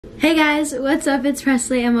Hey guys, what's up? It's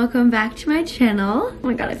Pressley and welcome back to my channel. Oh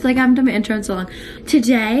my god, I feel like I haven't done my intro in so long.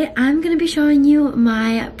 Today, I'm gonna be showing you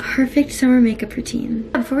my perfect summer makeup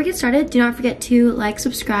routine. Before we get started, do not forget to like,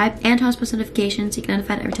 subscribe, and turn on post notifications so you get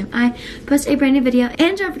notified every time I post a brand new video.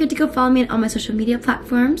 And don't forget to go follow me on all my social media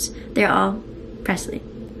platforms. They're all Pressley,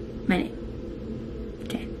 my name.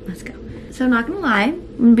 Okay, let's go. So I'm not gonna lie,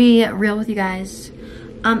 I'm gonna be real with you guys.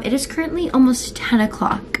 It is currently almost 10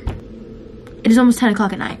 o'clock. It is almost 10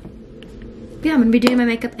 o'clock at night. Yeah, I'm gonna be doing my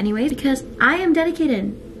makeup anyways because I am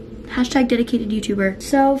dedicated. Hashtag dedicated YouTuber.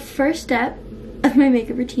 So first step of my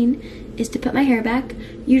makeup routine is to put my hair back.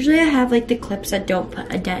 Usually I have like the clips that don't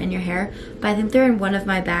put a dent in your hair, but I think they're in one of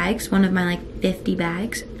my bags, one of my like 50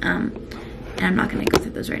 bags. And I'm not gonna go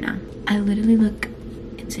through those right now. I literally look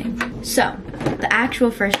insane. So the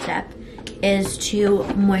actual first step is to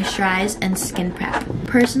moisturize and skin prep.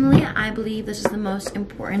 Personally, I believe this is the most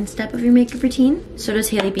important step of your makeup routine. So does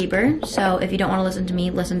Hailey Bieber. So if you don't want to listen to me,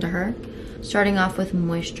 listen to her. Starting off with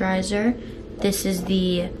moisturizer. This is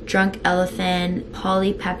the Drunk Elephant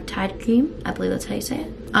Polypeptide Cream. I believe that's how you say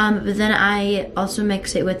it. But then I also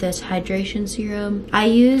mix it with this hydration serum. I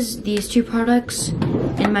use these two products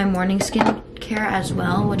in my morning skincare as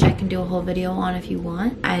well, which I can do a whole video on if you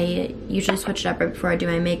want. I usually switch it up right before I do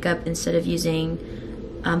my makeup. Instead of using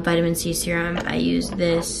vitamin C serum, I use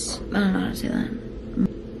this, I don't know how to say that.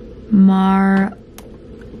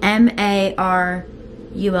 M-A-R-U-L-A,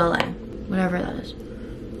 whatever that is.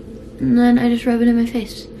 And then I just rub it in my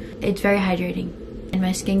face. It's very hydrating. And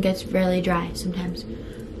my skin gets really dry sometimes,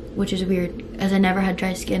 which is weird, as I never had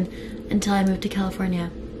dry skin until I moved to California.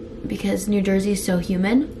 Because New Jersey is so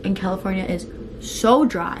humid and California is so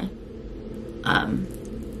dry.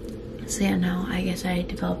 So yeah, no, I guess I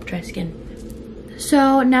developed dry skin.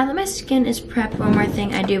 So now that my skin is prepped, one more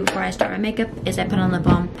thing I do before I start my makeup is I put on lip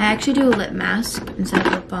balm. I actually do a lip mask instead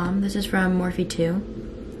of lip balm. This is from Morphe 2.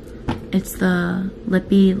 It's the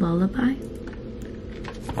Lippy Lullaby.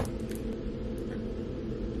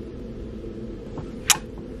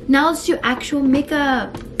 Now let's do actual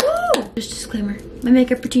makeup. Woo! Just disclaimer, my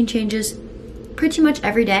makeup routine changes pretty much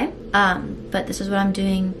every day, but this is what I'm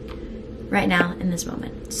doing right now in this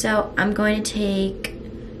moment. So I'm going to take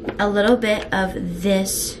a little bit of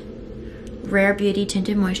this Rare Beauty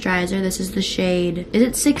Tinted Moisturizer. This is the shade, is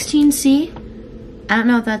it 16C? I don't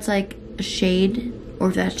know if that's like a shade or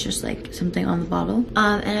if that's just like something on the bottle.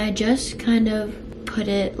 And I just kind of put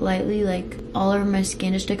it lightly like all over my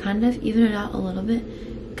skin just to kind of even it out a little bit.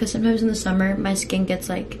 Because sometimes in the summer, my skin gets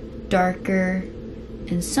like darker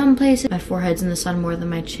in some places. My forehead's in the sun more than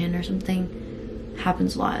my chin or something.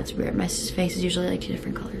 Happens a lot, it's weird. My face is usually like 2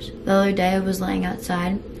 different colors. The other day I was laying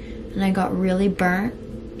outside and I got really burnt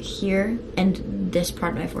here and this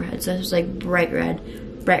part of my forehead. So it was like bright red,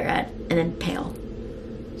 and then pale.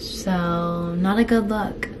 So not a good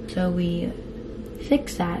look. So we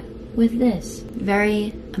fix that with this.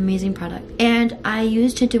 Very amazing product. And I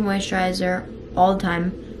use tinted moisturizer all the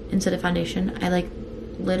time instead of foundation. I like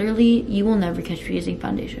literally, you will never catch me using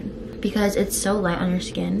foundation because it's so light on your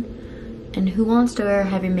skin. And who wants to wear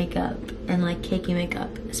heavy makeup and like cakey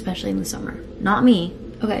makeup, especially in the summer? Not me.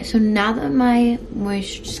 Okay, so now that my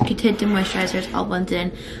tinted moisturizer is all blended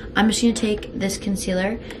in, I'm just gonna take this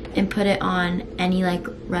concealer and put it on any like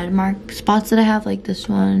red mark spots that I have, like this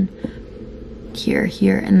one, here,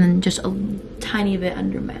 and then just a tiny bit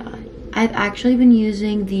under my eye. I've actually been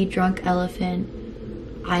using the Drunk Elephant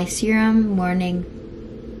eye serum morning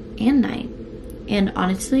and night. And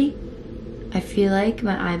honestly, I feel like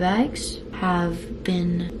my eye bags have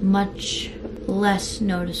been much less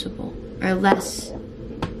noticeable, or less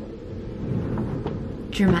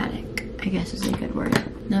dramatic, I guess is a good word.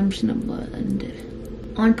 Now I'm just gonna blend it.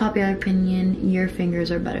 Unpopular opinion, your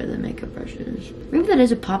fingers are better than makeup brushes. Maybe that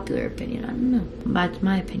is a popular opinion, I don't know. That's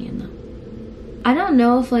my opinion though. I don't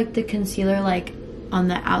know if like the concealer like on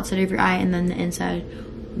the outside of your eye and then the inside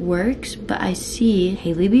works, but I see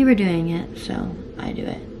Hailey Bieber doing it, so I do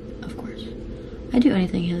it, of course. I do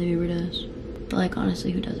anything Hailey Bieber does, but like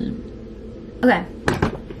honestly, who doesn't? Okay,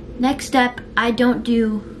 next step, I don't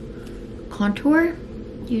do contour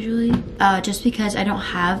usually, just because I don't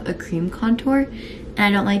have a cream contour and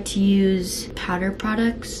I don't like to use powder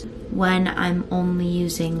products when I'm only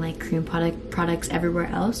using like cream products everywhere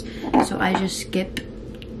else. So I just skip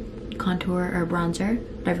contour or bronzer,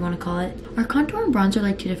 whatever you want to call it. Are contour and bronzer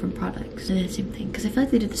like 2 different products? They're the same thing, because I feel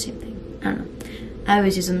like they do the same thing. I don't know. I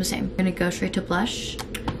always use them the same. I'm gonna go straight to blush.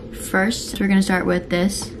 First, we're gonna start with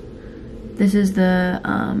this. This is the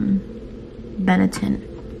Benetton.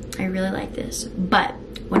 I really like this, but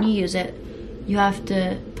when you use it, you have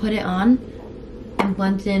to put it on and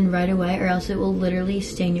blend it in right away, or else it will literally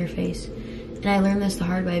stain your face. And I learned this the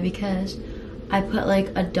hard way because I put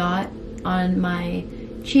like a dot on my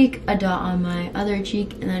cheek, a dot on my other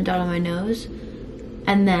cheek, and then a dot on my nose,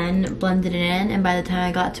 and then blended it in, and by the time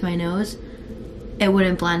I got to my nose, it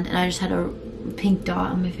wouldn't blend, and I just had a pink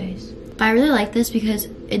dot on my face. But I really like this because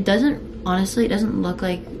it doesn't, honestly, it doesn't look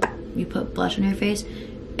like you put blush on your face.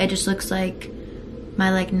 It just looks like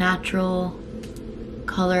my like natural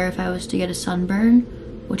color if I was to get a sunburn,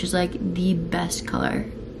 which is like the best color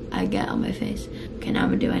I get on my face. Okay, now I'm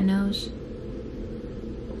gonna do my nose.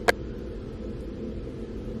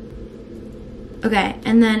 Okay,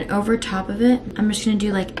 and then over top of it, I'm just gonna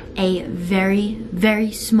do like a very,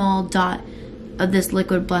 very small dot of this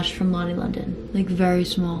liquid blush from Lottie London. Like very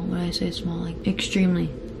small. When I say small, like extremely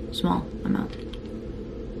small amount.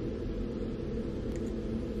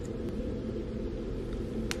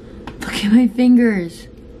 Look at my fingers.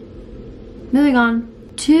 Moving on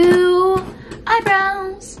to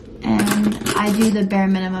eyebrows. And I do the bare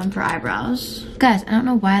minimum for eyebrows. Guys, I don't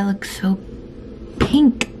know why I look so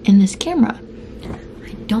pink in this camera.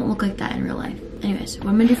 I don't look like that in real life. Anyways, what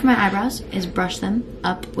I'm gonna do for my eyebrows is brush them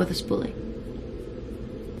up with a spoolie.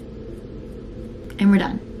 And we're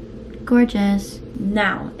done. Gorgeous.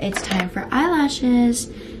 Now it's time for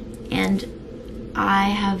eyelashes, and I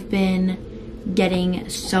have been getting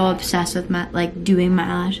so obsessed with my doing my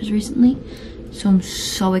eyelashes recently, so I'm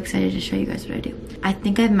so excited to show you guys what I do. I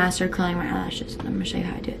think I've mastered curling my eyelashes, and I'm gonna show you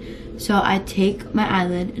how I do it. So I take my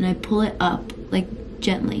eyelid and I pull it up like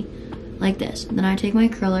gently, like this. Then I take my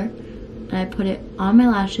curler and I put it on my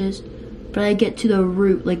lashes, but I get to the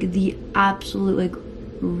root, like the absolute like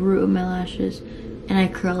root of my lashes, and I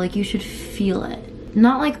curl. Like you should feel it.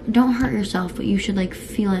 Not like, don't hurt yourself, but you should like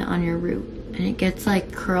feel it on your root. And it gets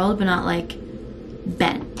like curled, but not like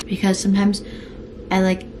bent. Because sometimes I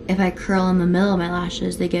like, if I curl in the middle of my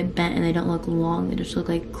lashes, they get bent and they don't look long. They just look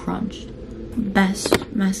like crunched.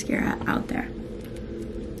 Best mascara out there.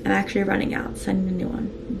 I'm actually running out, so I need a new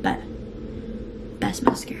one. But best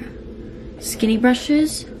mascara. Skinny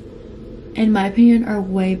brushes, in my opinion, are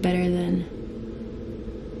way better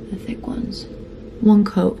than the thick ones. One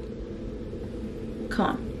coat. Come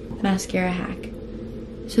on. Mascara hack.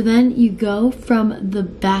 So then you go from the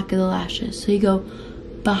back of the lashes. So you go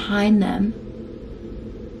behind them,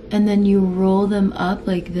 and then you roll them up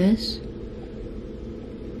like this.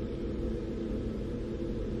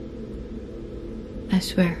 I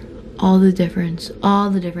swear, all the difference, all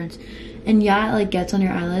the difference. And yeah, it like gets on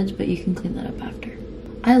your eyelids, but you can clean that up after.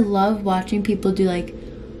 I love watching people do like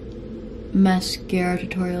mascara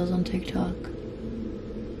tutorials on TikTok.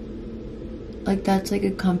 Like that's like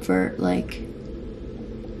a comfort like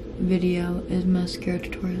video, is mascara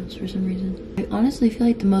tutorials for some reason. I honestly feel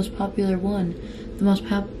like the most popular one, the most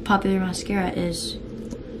popular mascara is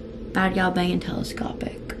Bad Gal Bang and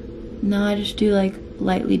Telescopic. Now I just do like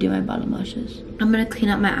lightly do my bottom lashes. I'm gonna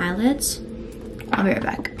clean up my eyelids. I'll be right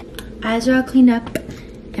back. Eyes are all cleaned up,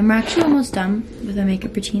 and we're actually almost done with our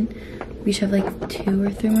makeup routine. We just have like 2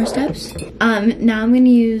 or 3 more steps. Now I'm gonna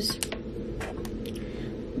use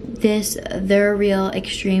this The Real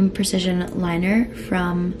Extreme Precision Liner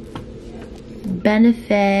from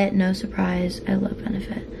Benefit. No surprise, I love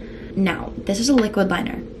Benefit. Now, this is a liquid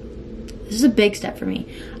liner. This is a big step for me.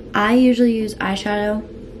 I usually use eyeshadow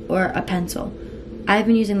or a pencil. I've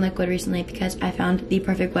been using liquid recently because I found the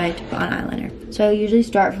perfect way to put on eyeliner. So I usually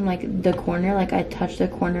start from like the corner, like I touch the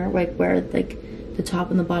corner like where like the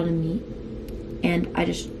top and the bottom meet, and I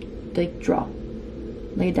just like draw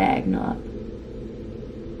like a diagonal up.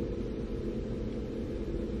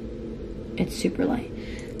 It's super light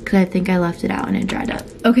because I think I left it out and it dried up.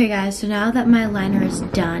 Okay guys, so now that my liner is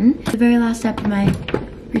done, the very last step of my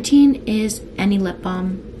routine is any lip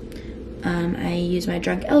balm. I use my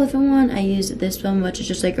Drunk Elephant one. I use this one, which is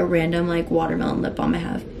just like a random like watermelon lip balm I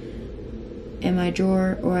have in my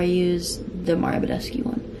drawer, or I use the Mario Badescu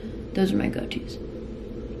one. Those are my go-tos.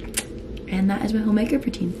 And that is my whole makeup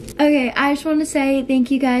routine. Okay, I just want to say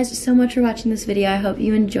thank you guys so much for watching this video. I hope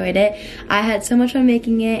you enjoyed it. I had so much fun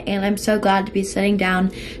making it, and I'm so glad to be sitting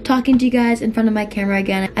down talking to you guys in front of my camera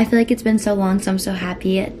again. I feel like it's been so long, so I'm so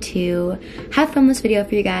happy to have filmed this video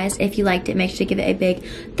for you guys. If you liked it, make sure to give it a big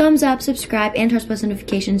thumbs up, subscribe, and turn on post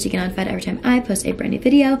notifications so you get notified every time I post a brand new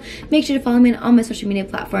video. Make sure to follow me on all my social media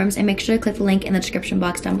platforms, and make sure to click the link in the description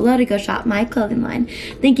box down below to go shop my clothing line.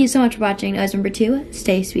 Thank you so much for watching. Always remember to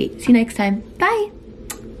stay sweet. See you next time. Bye.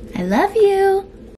 I love you.